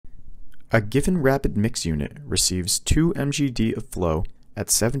A given rapid mix unit receives 2 mgd of flow at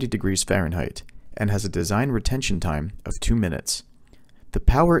 70 degrees Fahrenheit and has a design retention time of 2 minutes. The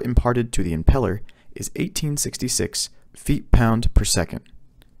power imparted to the impeller is 1866 feet-pound per second.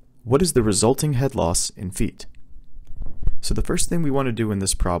 What is the resulting head loss in feet? So the first thing we want to do in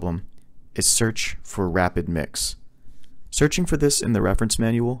this problem is search for rapid mix. Searching for this in the reference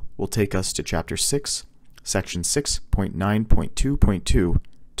manual will take us to Chapter 6, Section 6.9.2.2,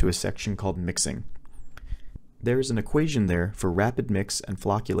 to a section called Mixing. There is an equation there for rapid mix and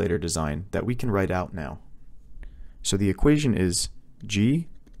flocculator design that we can write out now. So the equation is G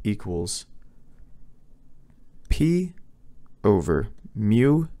equals P over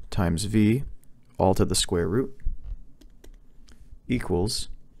mu times V all to the square root equals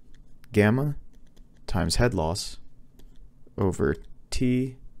gamma times head loss over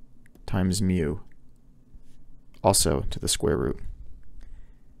T times mu also to the square root,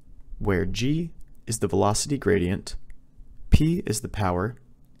 where G is the velocity gradient, P is the power,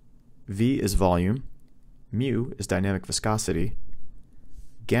 V is volume, mu is dynamic viscosity,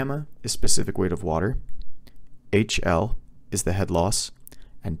 gamma is specific weight of water, HL is the head loss,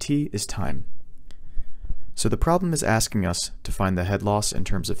 and T is time. So the problem is asking us to find the head loss in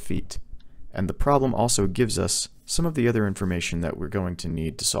terms of feet, and the problem also gives us some of the other information that we're going to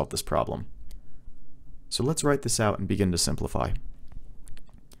need to solve this problem. So let's write this out and begin to simplify.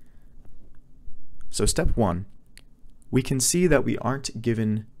 So step 1, we can see that we aren't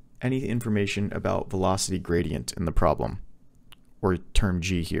given any information about velocity gradient in the problem, or term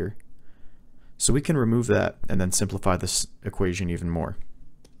G here. So we can remove that and then simplify this equation even more.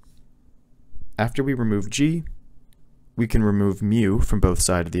 After we remove G, we can remove mu from both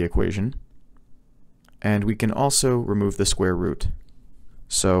sides of the equation, and we can also remove the square root.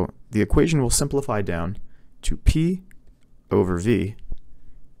 So the equation will simplify down to P over V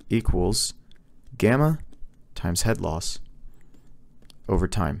equals gamma times head loss over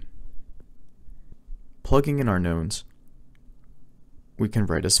time. Plugging in our knowns, we can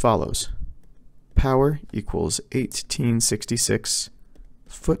write as follows. Power equals 1866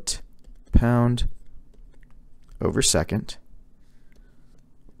 foot-pound over second.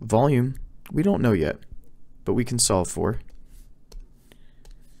 Volume, we don't know yet, but we can solve for.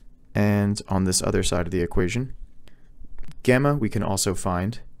 And on this other side of the equation, gamma we can also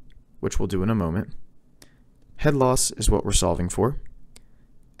find, which we'll do in a moment. Head loss is what we're solving for.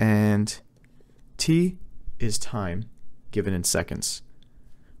 And T is time given in seconds.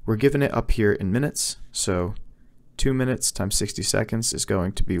 We're given it up here in minutes, so 2 minutes times 60 seconds is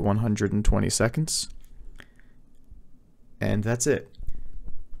going to be 120 seconds. And that's it.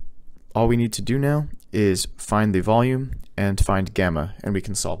 All we need to do now is find the volume and find gamma, and we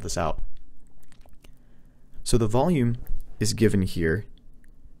can solve this out. So the volume is given here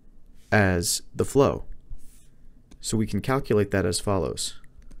as the flow. So we can calculate that as follows.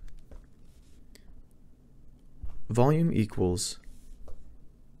 Volume equals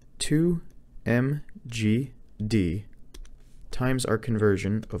 2 mgd times our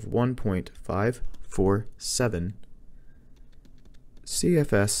conversion of 1.547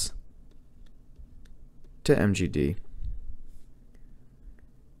 CFS to mgd.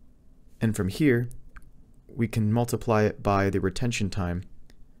 And from here, we can multiply it by the retention time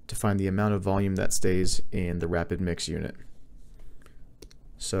to find the amount of volume that stays in the rapid mix unit.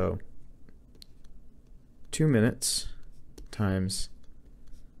 So 2 minutes times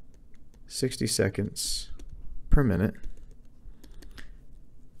 60 seconds per minute,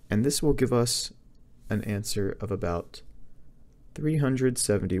 and this will give us an answer of about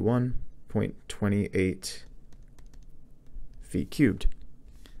 371.28 feet cubed.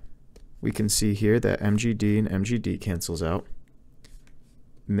 We can see here that mgd and mgd cancels out,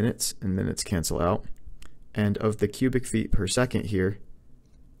 minutes and minutes cancel out, and of the cubic feet per second here,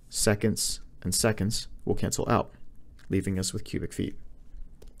 seconds and seconds will cancel out, leaving us with cubic feet.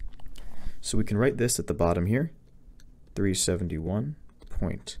 So we can write this at the bottom here,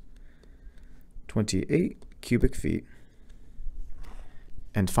 371.28 cubic feet.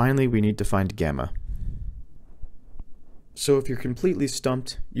 And finally, we need to find gamma. So if you're completely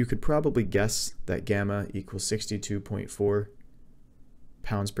stumped, you could probably guess that gamma equals 62.4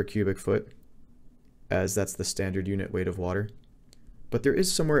 pounds per cubic foot, as that's the standard unit weight of water. But there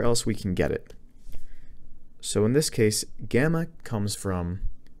is somewhere else we can get it. So in this case, gamma comes from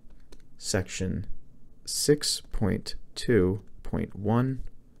section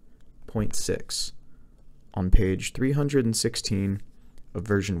 6.2.1.6 on page 316 of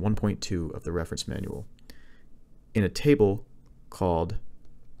version 1.2 of the reference manual, in a table called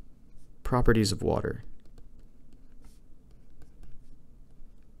Properties of Water.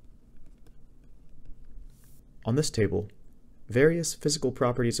 On this table, various physical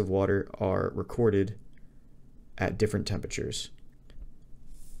properties of water are recorded at different temperatures.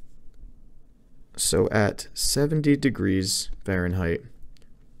 So at 70 degrees Fahrenheit,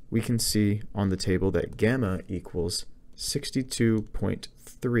 we can see on the table that gamma equals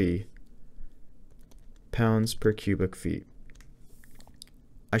 62.3 pounds per cubic feet.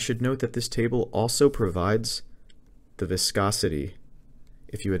 I should note that this table also provides the viscosity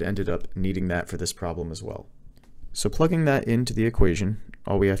if you had ended up needing that for this problem as well. So plugging that into the equation,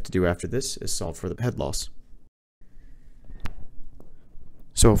 all we have to do after this is solve for the head loss.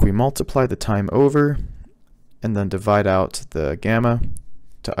 So if we multiply the time over and then divide out the gamma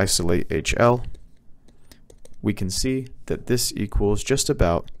to isolate HL, we can see that this equals just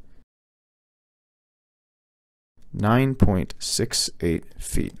about 9.68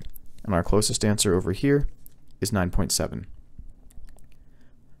 feet. And our closest answer over here is 9.7.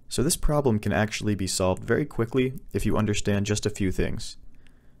 So this problem can actually be solved very quickly if you understand just a few things.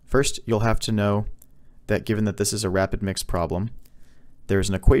 First, you'll have to know that given that this is a rapid mix problem, there's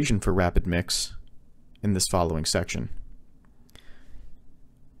an equation for rapid mix in this following section.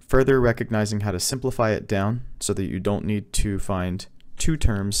 Further, recognizing how to simplify it down so that you don't need to find two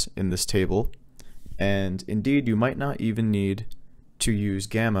terms in this table, and indeed you might not even need to use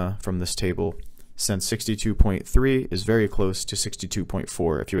gamma from this table, since 62.3 is very close to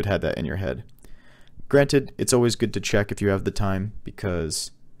 62.4 if you had that in your head. Granted, it's always good to check if you have the time,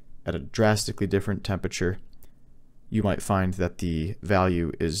 because at a drastically different temperature, you might find that the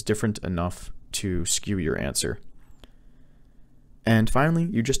value is different enough to skew your answer. And finally,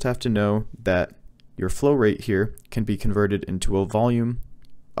 you just have to know that your flow rate here can be converted into a volume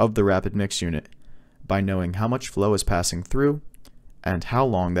of the rapid mix unit by knowing how much flow is passing through and how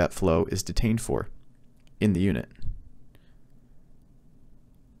long that flow is detained for in the unit.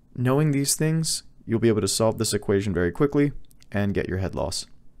 Knowing these things, you'll be able to solve this equation very quickly and get your head loss.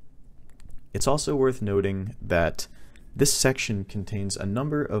 It's also worth noting that this section contains a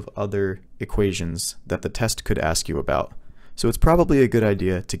number of other equations that the test could ask you about, so it's probably a good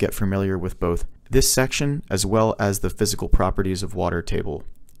idea to get familiar with both this section as well as the physical properties of water table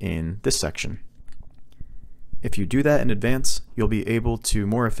in this section. If you do that in advance, you'll be able to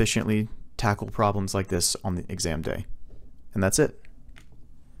more efficiently tackle problems like this on the exam day. And that's it.